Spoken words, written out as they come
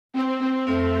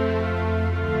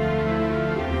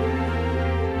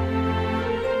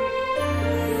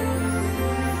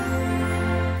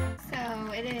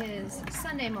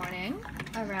Sunday morning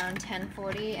around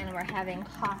 10:40 and we're having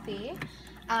coffee.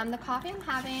 The coffee I'm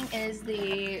having is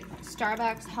the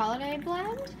Starbucks Holiday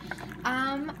Blend.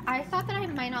 I thought that I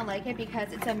might not like it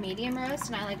because it's a medium roast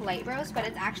and I like light roast, but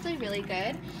it's actually really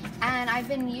good. And I've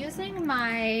been using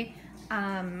my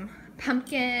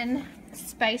pumpkin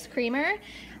spice creamer.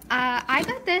 I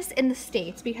got this in the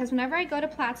States because whenever I go to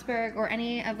Plattsburgh or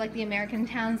any of like the American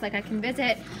towns like I can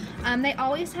visit, they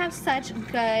always have such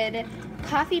good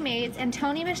coffee mates, and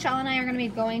Tony, Michelle, and I are going to be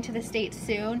going to the States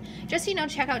soon, just, you know,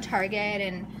 check out Target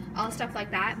and all stuff like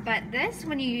that. But this,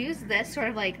 when you use this sort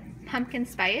of like pumpkin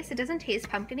spice, it doesn't taste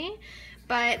pumpkin-y,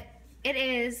 but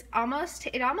it almost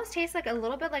tastes like a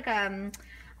little bit like a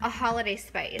holiday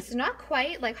spice. Not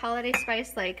quite like holiday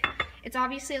spice, like it's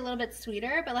obviously a little bit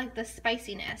sweeter, but like the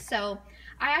spiciness. So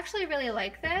I actually really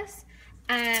like this.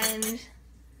 And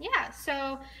yeah,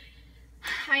 so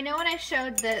I know when I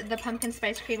showed the pumpkin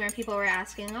spice creamer, people were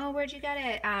asking, oh, where'd you get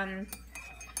it?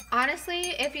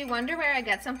 Honestly, if you wonder where I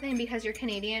get something because you're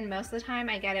Canadian, most of the time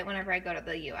I get it whenever I go to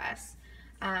the US.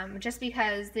 Just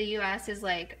because the US is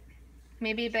like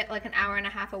maybe a bit like an hour and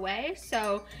a half away.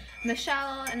 So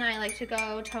Michelle and I like to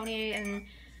go, Tony and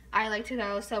I like to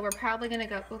go, so we're probably gonna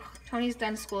go. Tony's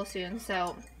done school soon,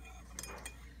 so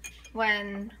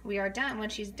when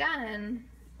she's done,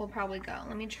 we'll probably go.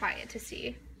 Let me try it to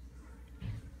see.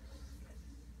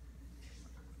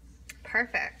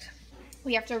 Perfect.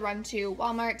 We have to run to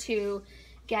Walmart to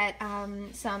get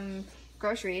some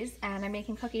groceries, and I'm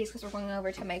making cookies because we're going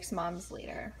over to Mike's mom's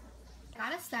later. I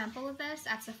got a sample of this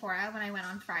at Sephora when I went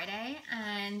on Friday,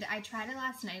 and I tried it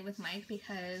last night with Mike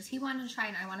because he wanted to try it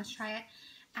and I wanted to try it.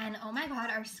 And oh my god,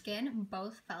 our skin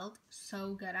both felt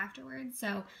so good afterwards.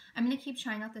 So I'm going to keep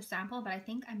trying out the sample, but I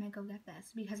think I might go get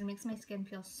this because it makes my skin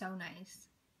feel so nice.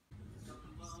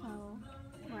 So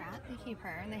we're at the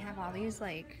Keeper and they have all these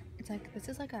like, it's like, this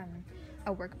is like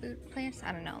a work boot place.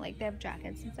 I don't know, like they have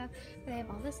jackets and stuff. But they have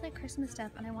all this like Christmas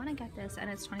stuff and I want to get this and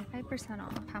it's 25%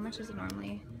 off. How much is it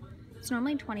normally? It's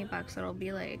normally 20 bucks, so it'll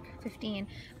be like 15.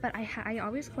 But I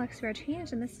always collect spare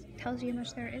change and this tells you how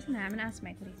much there is in there. I'm going to ask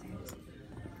Mike what he thinks.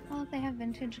 Well, they have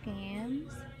vintage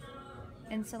games,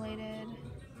 insulated.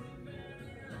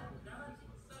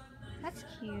 That's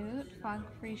cute.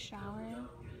 Fog-free shower.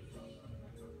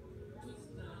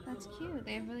 That's cute.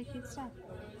 They have really cute stuff.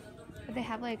 But they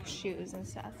have like shoes and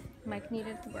stuff. Mike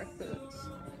needed work boots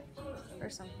or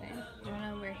something. I don't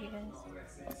know where he is.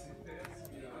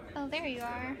 Oh, there you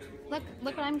are. Look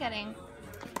what I'm getting.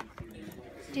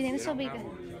 Do you think this will be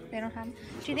good? They don't have them.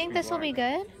 Do you think this will be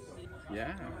good?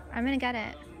 Yeah. I'm gonna get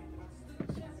it.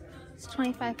 It's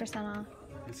 25% off.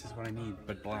 This is what I need,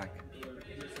 but black.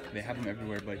 They have them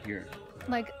everywhere but here.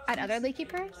 Like at other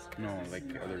Keepers? No, like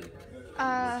other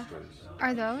stores.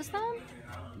 Are those them?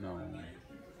 No. I'm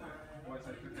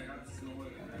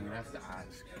gonna have to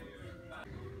ask.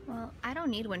 Well, I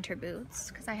don't need winter boots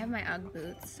because I have my UGG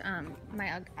boots, my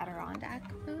UGG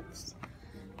Adirondack boots.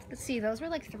 Let's see, those were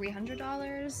like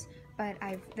 $300. But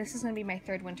this is going to be my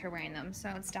third winter wearing them, so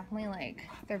it's definitely like,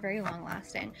 they're very long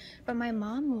lasting. But my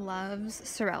mom loves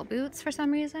Sorel boots for some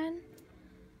reason.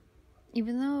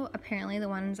 Even though apparently the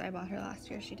ones I bought her last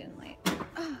year she didn't like.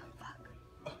 Oh, fuck.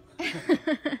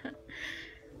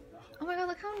 Oh my god,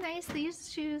 look how nice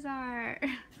these shoes are. Yeah,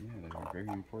 they're very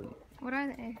important. What are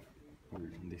they?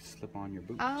 They slip on your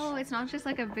boots. Oh, it's not just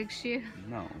like a big shoe.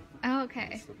 No. Oh, okay.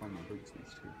 They slip on your boots,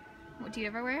 these two. What, do you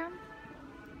ever wear them?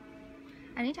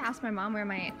 I need to ask my mom where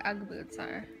my UGG boots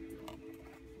are.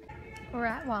 We're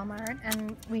at Walmart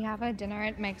and we have a dinner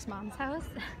at Mike's mom's house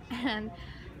and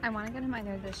I want to get him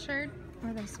either this shirt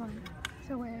or this one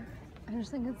to wear. I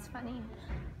just think it's funny.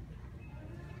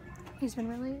 He's been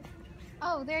really...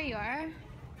 Oh, there you are.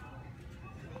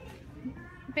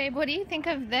 Babe, what do you think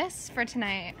of this for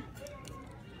tonight?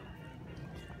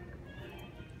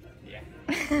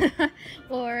 Yeah.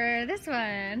 Or this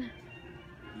one?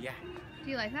 Yeah. Do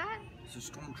you like that? It's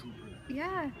a stormtrooper.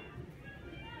 Yeah.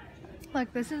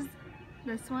 Look, this is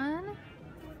this one.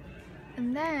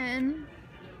 And then...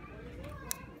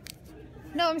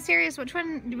 No, I'm serious. Which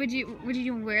one would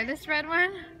you wear, this red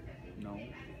one? No.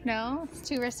 No? It's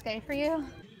too risque for you?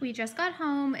 We just got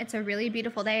home. It's a really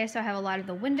beautiful day, so I have a lot of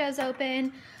the windows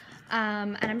open.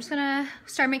 And I'm just gonna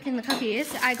start making the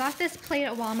cookies. I got this plate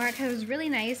at Walmart because it was really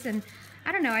nice, and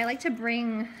I don't know, I like to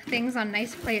bring things on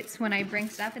nice plates when I bring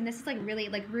stuff, and this is like really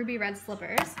like ruby red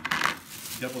slippers.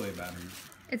 Double A battery.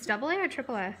 It's double A or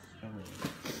triple A? Double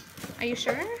A. Are you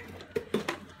sure? It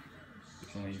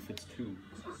only fits 2.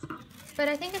 But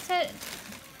I think it said...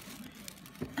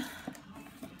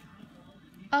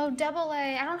 Oh, double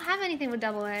A. I don't have anything with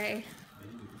double A.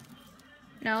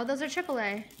 No, those are triple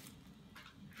A.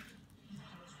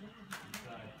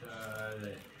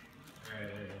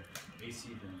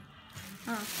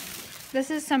 Oh. This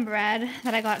is some bread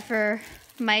that I got for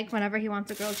Mike whenever he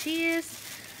wants a grilled cheese.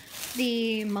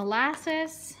 The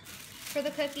molasses for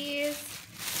the cookies.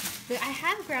 I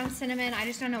have ground cinnamon. I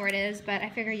just don't know where it is, but I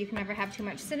figure you can never have too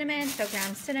much cinnamon, so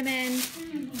ground cinnamon.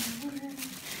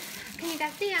 Can you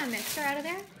get the mixer out of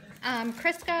there?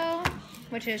 Crisco,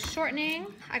 which is shortening.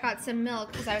 I got some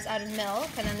milk because I was out of milk,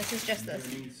 and then this is just this.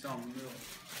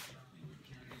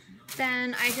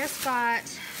 Then I just got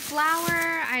flour.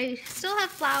 I still have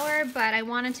flour, but I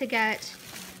wanted to get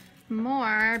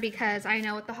more because I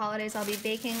know with the holidays I'll be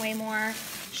baking way more.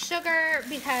 Sugar,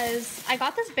 because I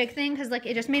got this big thing because like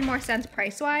it just made more sense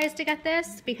price-wise to get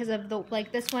this because of the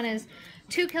like this one is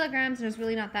 2 kilograms and it's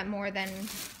really not that more than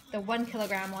the 1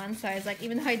 kilogram one. So I was like,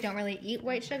 even though I don't really eat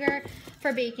white sugar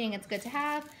for baking, it's good to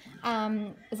have.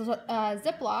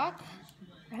 Ziploc.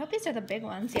 I hope these are the big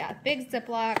ones. Yeah, big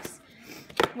Ziplocs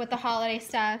with the holiday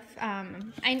stuff.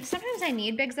 Sometimes I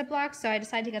need big Ziplocs, so I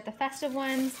decided to get the festive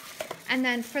ones. And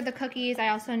then for the cookies, I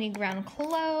also need ground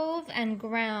clove and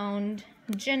ground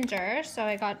ginger, so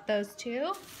I got those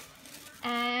two.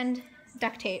 And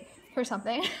duct tape for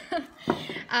something.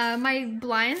 My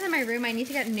blinds in my room, I need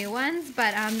to get new ones,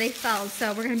 but they fell,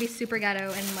 so we're gonna be super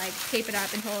ghetto and like tape it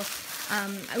up until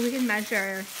we can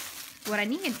measure what I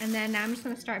need. And then now I'm just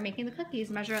gonna start making the cookies,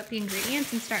 measure out the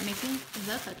ingredients and start making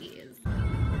the cookies.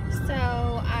 So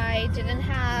I didn't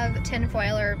have tin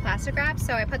foil or plastic wrap,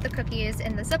 so I put the cookies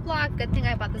in the Ziploc. Good thing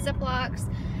I bought the Ziplocs.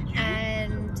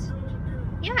 And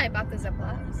yeah, I bought the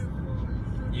Ziplocs.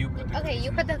 You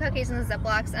put the cookies in the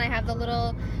Ziplocs, and I have the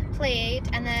little plate,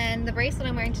 and then the bracelet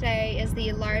I'm wearing today is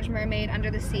the large mermaid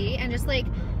under the sea. And just like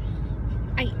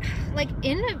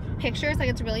in the pictures, like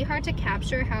it's really hard to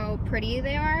capture how pretty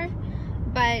they are.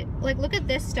 But like look at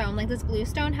this stone, like this blue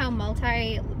stone, how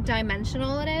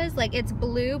multi-dimensional it is. Like it's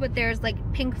blue, but there's like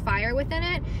pink fire within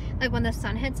it. Like when the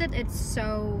sun hits it, it's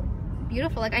so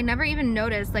beautiful. Like I never even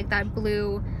noticed like that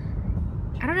blue,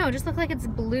 I don't know, it just looked like it's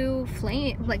blue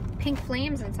flame, like pink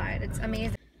flames inside. It's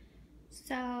amazing.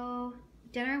 So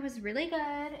dinner was really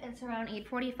good. It's around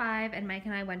 8:45 and Mike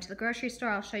and I went to the grocery store.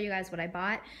 I'll show you guys what I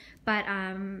bought. But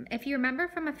if you remember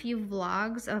from a few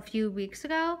vlogs a few weeks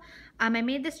ago, I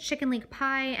made this chicken leek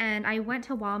pie, and I went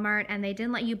to Walmart and they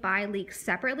didn't let you buy leeks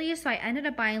separately. So I ended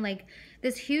up buying like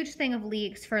this huge thing of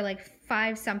leeks for like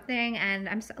 $5 something. And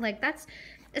I'm like, that's,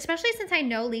 especially since I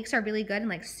know leeks are really good in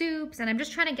like soups, and I'm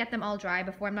just trying to get them all dry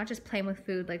before. I'm not just playing with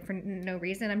food like for no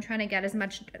reason. I'm trying to get as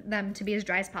much them to be as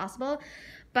dry as possible.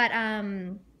 But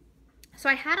so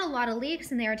I had a lot of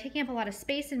leeks and they were taking up a lot of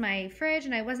space in my fridge,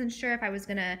 and I wasn't sure if I was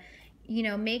gonna, you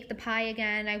know, make the pie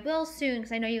again. I will soon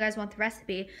because I know you guys want the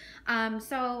recipe.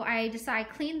 So I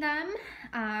decided clean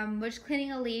them, which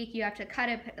cleaning a leek, you have to cut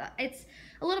it. It's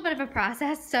a little bit of a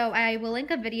process, so I will link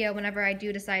a video whenever I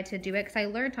do decide to do it because I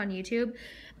learned on YouTube.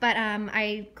 But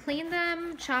I cleaned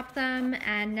them, chopped them,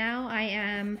 and now I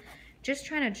am just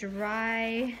trying to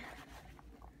dry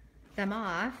them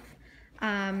off.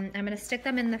 I'm gonna stick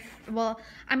them in the,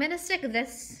 I'm gonna stick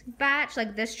this batch,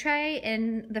 like this tray,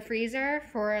 in the freezer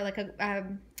for like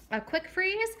a quick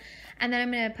freeze, and then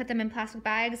I'm gonna put them in plastic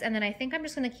bags, and then I think I'm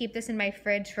just gonna keep this in my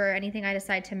fridge for anything I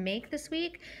decide to make this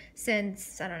week,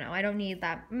 since, I don't know, I don't need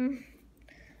that.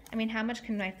 I mean, how much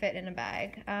can I fit in a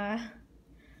bag?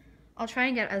 I'll try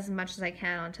and get as much as I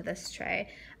can onto this tray.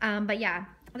 But yeah.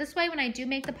 This way, when I do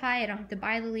make the pie, I don't have to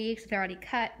buy the leeks. They're already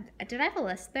cut. Did I have a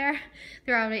list there?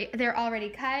 They're already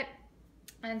cut.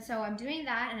 And so I'm doing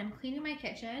that, and I'm cleaning my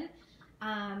kitchen.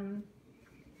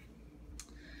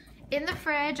 In the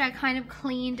fridge, I kind of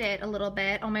cleaned it a little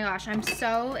bit. Oh my gosh, I'm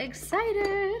so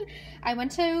excited. I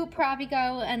went to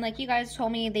Provigo, and like you guys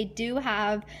told me, they do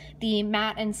have the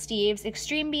Matt and Steve's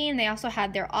Extreme Bean. They also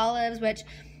had their olives, which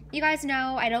you guys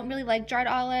know I don't really like jarred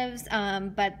olives,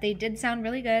 but they did sound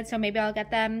really good, so maybe I'll get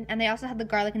them. And they also have the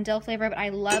garlic and dill flavor, but I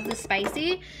love the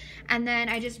spicy. And then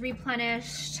I just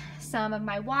replenished some of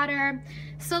my water.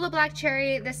 Still the black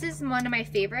cherry. This is one of my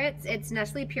favorites. It's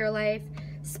Nestle Pure Life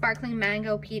Sparkling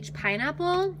Mango Peach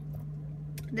Pineapple.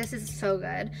 This is so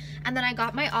good. And then I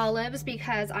got my olives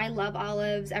because I love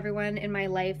olives. Everyone in my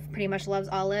life pretty much loves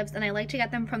olives, and I like to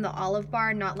get them from the olive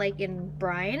bar, not like in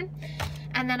brine.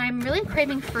 And then I'm really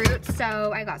craving fruit,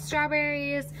 so I got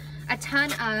strawberries, a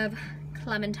ton of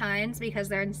clementines because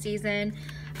they're in season,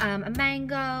 a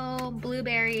mango,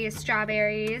 blueberries,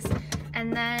 strawberries,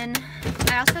 and then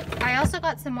I also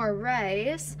got some more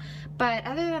rice. But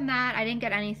other than that, I didn't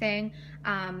get anything.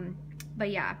 But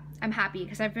yeah, I'm happy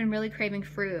because I've been really craving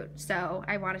fruit, so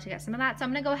I wanted to get some of that. So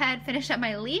I'm gonna go ahead, finish up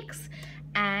my leeks,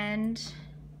 and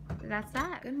that's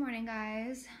that. Good morning,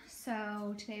 guys.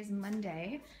 So today's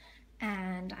Monday,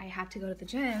 and I have to go to the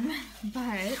gym,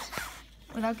 but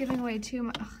without giving away too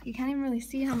much. You can't even really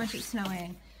see how much it's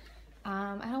snowing.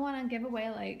 I don't want to give away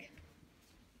like.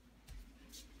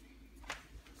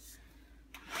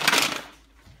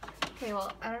 Okay,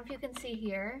 well, I don't know if you can see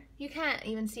here. You can't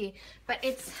even see, but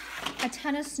it's a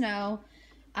ton of snow.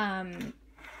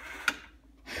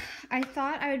 I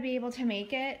thought I would be able to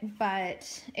make it,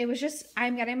 but it was just,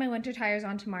 I'm getting my winter tires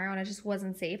on tomorrow and it just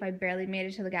wasn't safe. I barely made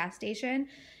it to the gas station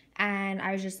and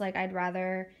I was just like, I'd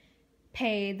rather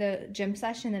pay the gym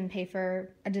session than pay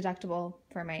for a deductible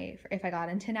for if I got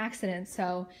into an accident.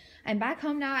 So I'm back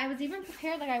home now. I was even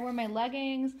prepared, like I wore my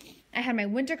leggings, I had my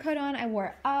winter coat on, I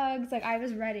wore Uggs, like I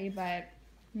was ready, but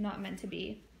not meant to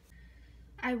be.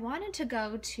 I wanted to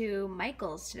go to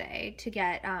Michael's today to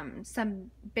get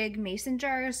some big mason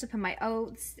jars to put my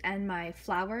oats and my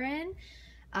flour in,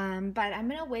 but I'm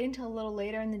gonna wait until a little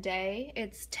later in the day.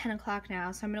 It's 10 o'clock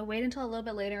now, so I'm gonna wait until a little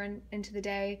bit later into the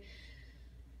day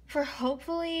for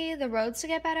hopefully the roads to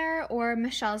get better, or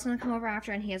Michelle's gonna come over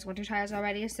after and he has winter tires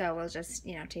already, so we'll just,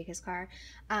 you know, take his car.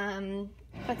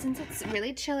 But since it's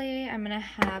really chilly, I'm gonna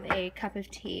have a cup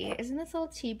of tea. Isn't this little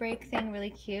tea break thing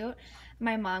really cute?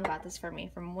 My mom got this for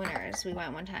me from Winners. We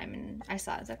went one time and I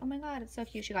saw it. I was like, oh my god, it's so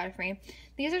cute. She got it for me.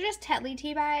 These are just Tetley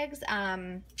tea bags.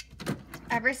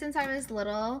 Ever since I was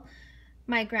little,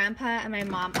 my grandpa and my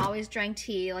mom always drank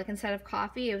tea. Like instead of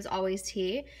coffee, it was always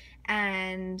tea.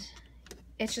 And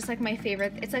it's just like my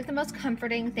favorite. It's like the most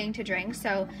comforting thing to drink.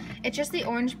 So it's just the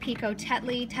Orange Pico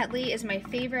Tetley. Tetley is my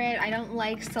favorite. I don't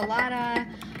like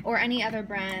Salada or any other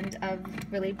brand of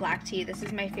really black tea. This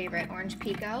is my favorite, Orange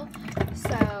Pico.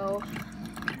 So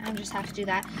I'll just have to do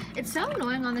that. It's so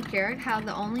annoying on the Keurig how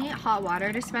the only hot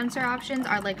water dispenser options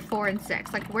are like 4 and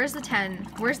 6. Like where's the 10?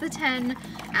 Where's the 10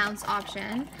 ounce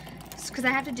option? Because I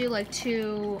have to do like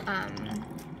 2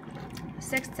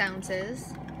 6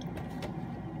 ounces.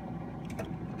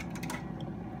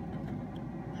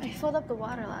 I filled up the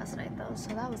water last night though, so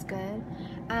that was good.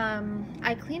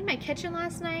 I cleaned my kitchen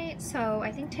last night, so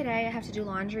I think today I have to do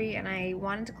laundry, and I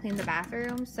wanted to clean the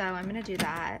bathroom, so I'm gonna do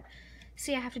that.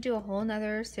 See, I have to do a whole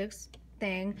nother 6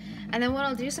 thing, and then what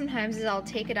I'll do sometimes is I'll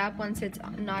take it up once it's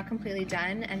not completely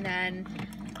done, and then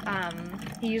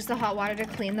use the hot water to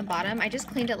clean the bottom. I just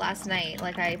cleaned it last night.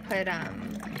 Like I put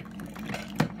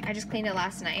I just cleaned it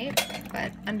last night,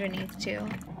 but underneath too.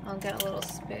 I'll get a little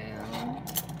spoon.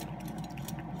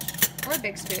 Or a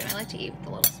big spoon. I like to eat with the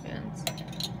little spoons.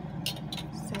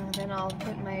 So then I'll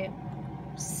put my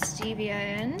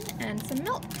stevia in and some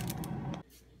milk.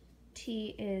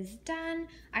 Tea is done.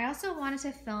 I also wanted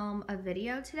to film a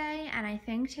video today, and I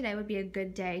think today would be a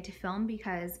good day to film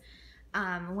because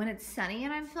when it's sunny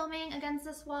and I'm filming against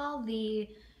this wall, the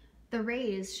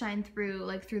rays shine through,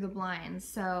 like through the blinds.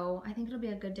 So I think it'll be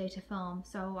a good day to film.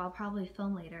 So I'll probably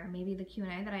film later, maybe the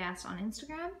Q&A that I asked on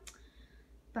Instagram.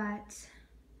 But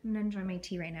I'm gonna enjoy my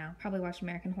tea right now. Probably watch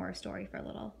American Horror Story for a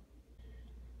little.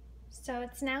 So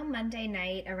it's now Monday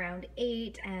night around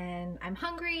 8 and I'm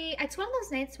hungry. It's one of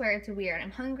those nights where it's weird. I'm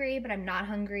hungry, but I'm not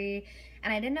hungry.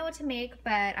 And I didn't know what to make,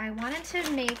 but I wanted to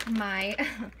make my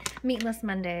meatless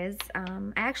Mondays.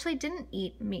 I actually didn't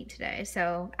eat meat today,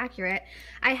 so accurate.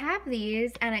 I have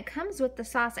these and it comes with the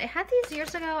sauce. I had these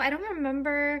years ago. I don't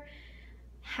remember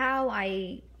how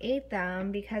I ate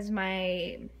them because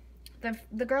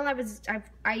the girl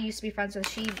I used to be friends with,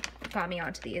 she got me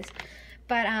onto these.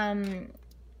 But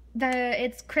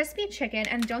it's crispy chicken,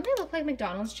 and don't they look like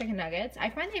McDonald's chicken nuggets? I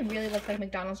find they really look like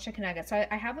McDonald's chicken nuggets. So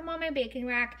I have them on my baking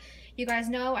rack. You guys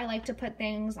know I like to put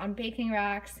things on baking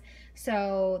racks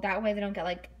so that way they don't get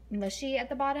like mushy at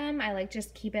the bottom. I like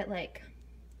just keep it like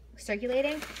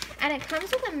circulating. And it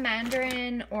comes with a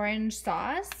mandarin orange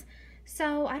sauce.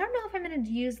 So I don't know if I'm gonna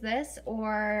use this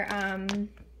or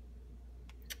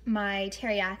my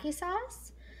teriyaki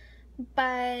sauce,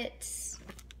 but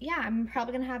yeah, I'm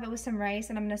probably gonna have it with some rice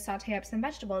and I'm gonna saute up some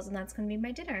vegetables, and that's gonna be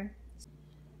my dinner.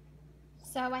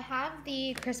 So I have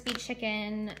the crispy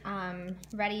chicken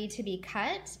ready to be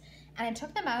cut, and I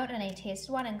took them out and I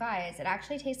tasted one, and guys, it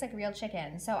actually tastes like real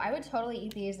chicken. So I would totally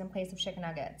eat these in place of chicken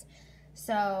nuggets.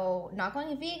 So not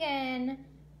going vegan,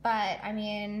 but I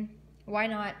mean, why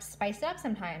not spice it up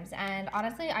sometimes? And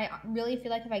honestly, I really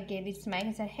feel like if I gave these to Mike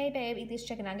and said, hey babe, eat these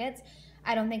chicken nuggets,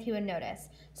 I don't think he would notice.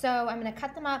 So I'm gonna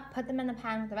cut them up, put them in the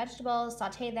pan with the vegetables,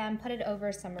 saute them, put it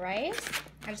over some rice.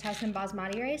 I just have some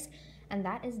basmati rice, and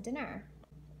that is dinner.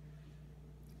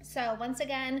 So once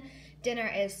again, dinner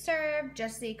is served,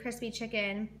 just the crispy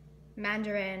chicken,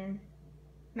 mandarin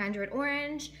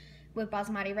orange with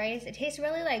basmati rice. It tastes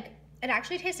really like, it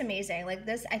actually tastes amazing. Like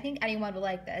this, I think anyone would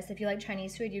like this. If you like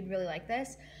Chinese food, you'd really like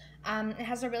this. It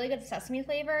has a really good sesame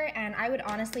flavor, and I would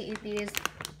honestly eat these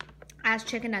as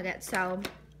chicken nuggets. So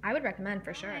I would recommend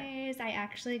for sure. Guys, I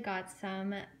actually got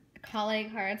some holiday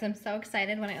cards. I'm so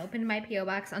excited. When I opened my P.O.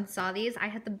 box and saw these, I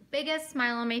had the biggest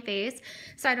smile on my face.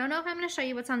 So I don't know if I'm going to show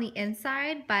you what's on the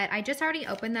inside, but I just already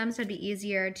opened them, so it'd be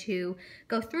easier to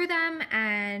go through them.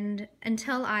 And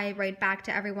until I write back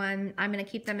to everyone, I'm going to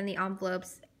keep them in the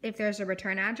envelopes if there's a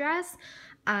return address,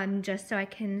 just so I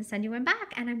can send you one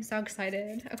back. And I'm so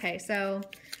excited. Okay, so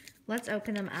let's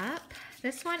open them up.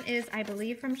 This one is, I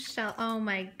believe, from Shell. Oh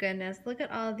my goodness, look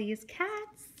at all these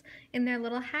cats in their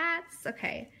little hats.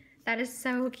 Okay, that is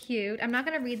so cute. I'm not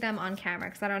gonna read them on camera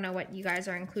because I don't know what you guys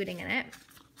are including in it.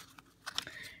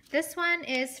 This one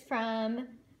is from,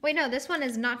 wait, no, this one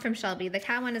is not from Shelby. The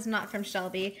cat one is not from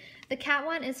Shelby. The cat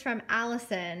one is from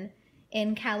Allison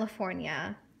in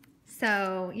California.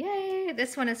 So, yay,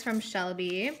 this one is from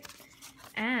Shelby.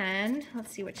 And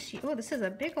let's see what she, oh, this is a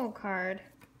big old card.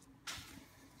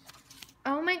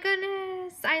 Oh my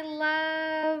goodness, I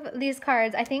love these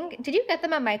cards. I think, did you get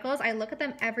them at Michael's? I look at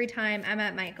them every time I'm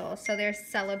at Michael's. So there's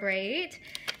Celebrate,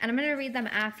 and I'm gonna read them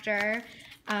after,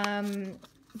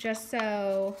 just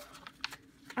so,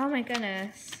 oh my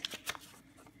goodness.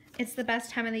 It's the best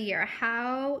time of the year.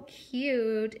 How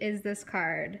cute is this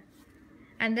card?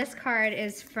 And this card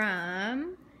is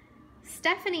from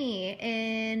Stephanie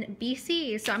in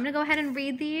BC. So I'm gonna go ahead and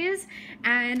read these,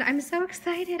 and I'm so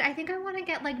excited. I think I want to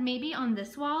get, like, maybe on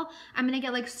this wall I'm gonna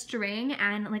get like string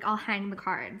and like I'll hang the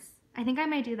cards. I think I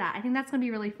might do that. I think that's gonna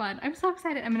be really fun. I'm so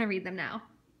excited. I'm gonna read them now.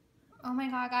 Oh my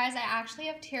god, guys, I actually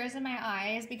have tears in my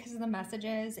eyes because of the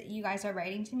messages you guys are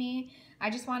writing to me. I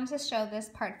just wanted to show this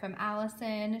part from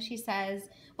Allison. She says,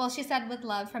 well, she said, with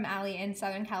love from Allie in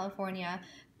Southern California,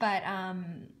 but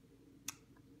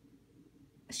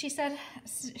she said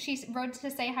she wrote to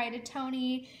say hi to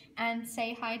Tony and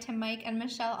say hi to Mike and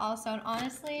Michelle also. And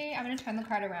honestly, I'm gonna turn the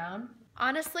card around.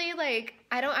 Honestly, like,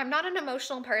 I'm not an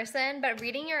emotional person, but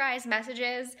reading your guys'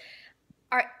 messages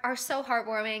are so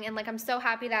heartwarming, and like, I'm so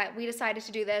happy that we decided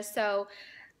to do this. So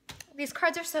these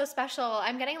cards are so special.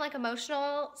 I'm getting like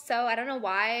emotional, so I don't know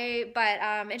why, but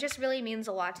it just really means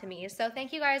a lot to me. So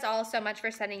thank you guys all so much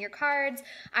for sending your cards.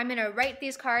 I'm gonna write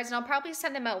these cards, and I'll probably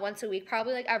send them out once a week.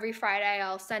 Probably like every Friday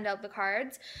I'll send out the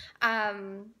cards.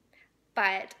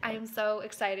 But I'm so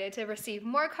excited to receive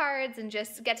more cards and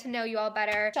just get to know you all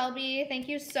better. Shelby, thank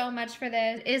you so much for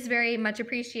this. It is very much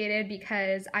appreciated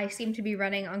because I seem to be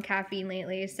running on caffeine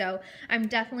lately, so I'm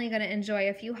definitely gonna enjoy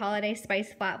a few holiday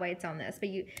spice flat whites on this.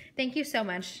 But thank you so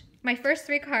much. My first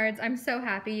 3 cards, I'm so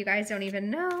happy. You guys don't even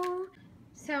know.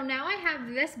 So now I have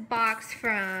this box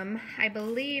from, I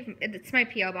believe, it's my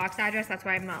P.O. box address, that's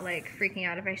why I'm not like freaking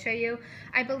out if I show you.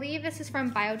 I believe this is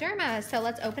from Bioderma, so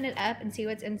let's open it up and see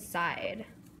what's inside.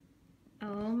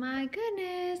 Oh my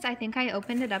goodness, I think I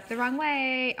opened it up the wrong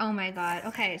way. Oh my god.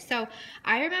 Okay, so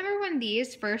I remember when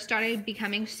these first started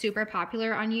becoming super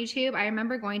popular on YouTube. I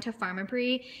remember going to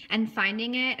Pharmaprix and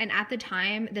finding it, and at the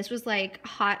time, this was like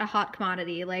a hot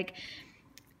commodity. Like,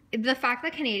 the fact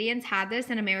that Canadians had this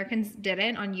and Americans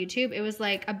didn't on YouTube, it was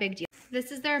like a big deal. This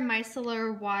is their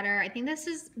micellar water. I think this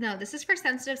is, no, this is for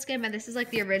sensitive skin, but this is like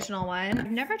the original one.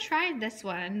 I've never tried this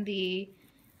one. This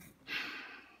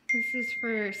is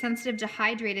for sensitive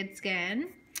dehydrated skin.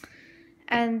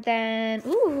 And then,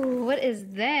 ooh, what is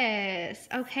this?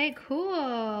 Okay,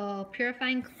 cool.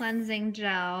 Purifying cleansing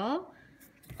gel.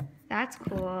 That's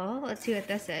cool. Let's see what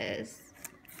this is.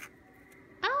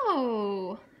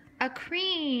 Oh, a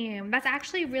cream. That's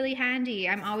actually really handy.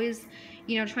 I'm always,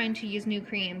 you know, trying to use new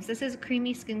creams. This is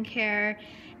Creamy Skincare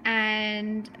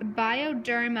and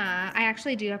Bioderma. I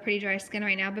actually do have pretty dry skin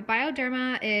right now, but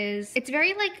Bioderma is, it's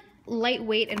very like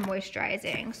lightweight and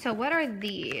moisturizing. So what are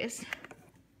these?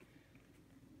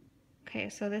 Okay,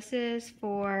 so this is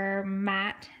for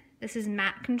matte. This is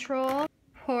matte control.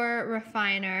 Pore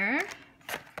refiner.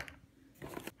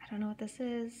 I don't know what this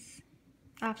is.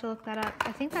 I'll have to look that up.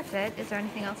 I think that's it. Is there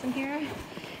anything else in here?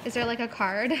 Is there like a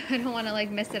card? I don't want to like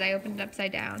miss it. I opened it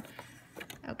upside down.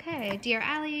 Okay, dear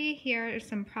Allie, here are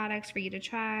some products for you to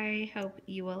try. Hope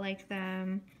you will like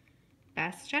them.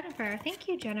 Best, Jennifer. Thank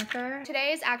you, Jennifer.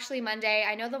 Today is actually Monday.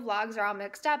 I know the vlogs are all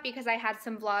mixed up because I had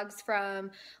some vlogs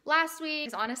from last week.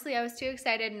 Honestly, I was too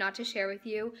excited not to share with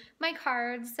you my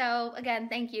cards. So again,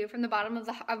 thank you from the bottom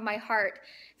of my heart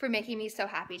for making me so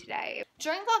happy today.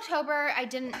 During Vlogtober, I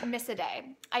didn't miss a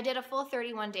day. I did a full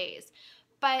 31 days.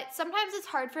 But sometimes it's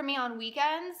hard for me on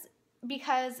weekends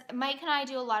because Mike and I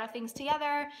do a lot of things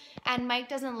together, and Mike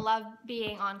doesn't love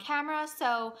being on camera.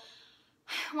 So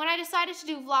when I decided to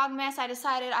do Vlogmas, I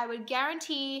decided I would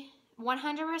guarantee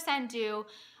 100% do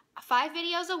 5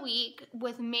 videos a week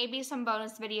with maybe some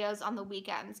bonus videos on the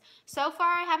weekends. So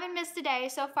far, I haven't missed a day.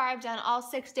 So far, I've done all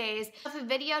 6 days. If a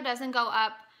video doesn't go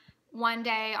up one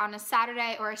day on a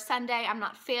Saturday or a Sunday I'm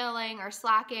not failing or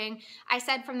slacking. I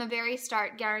said from the very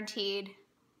start, guaranteed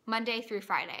Monday through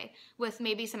Friday with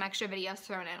maybe some extra videos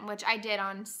thrown in, which I did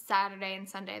on Saturday and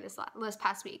Sunday this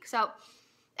past week. So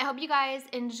I hope you guys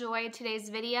enjoyed today's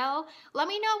video. Let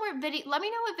me know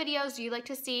what videos you like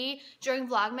to see during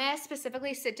Vlogmas,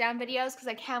 specifically sit-down videos, because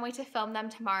I can't wait to film them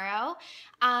tomorrow.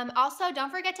 Also,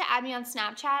 don't forget to add me on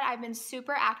Snapchat. I've been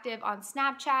super active on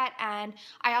Snapchat, and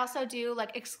I also do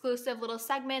like exclusive little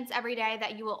segments every day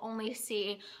that you will only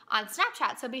see on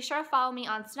Snapchat. So be sure to follow me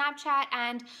on Snapchat.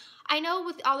 And I know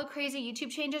with all the crazy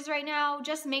YouTube changes right now,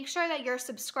 just make sure that you're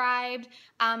subscribed,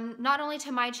 not only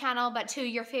to my channel, but to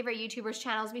your favorite YouTubers'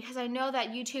 channels, because I know that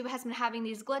YouTube has been having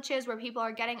these glitches where people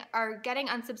are getting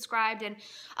unsubscribed, and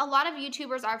a lot of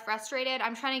YouTubers are frustrated.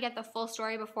 I'm trying to get the full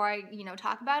story before I,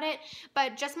 talk about it,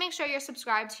 but just make sure you're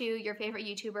subscribed to your favorite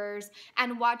YouTubers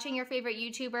and watching your favorite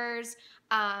YouTubers,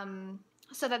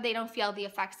 so that they don't feel the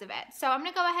effects of it. So I'm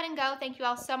gonna go ahead and go. Thank you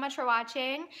all so much for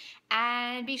watching,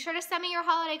 and be sure to send me your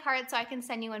holiday cards so I can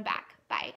send you one back. Bye.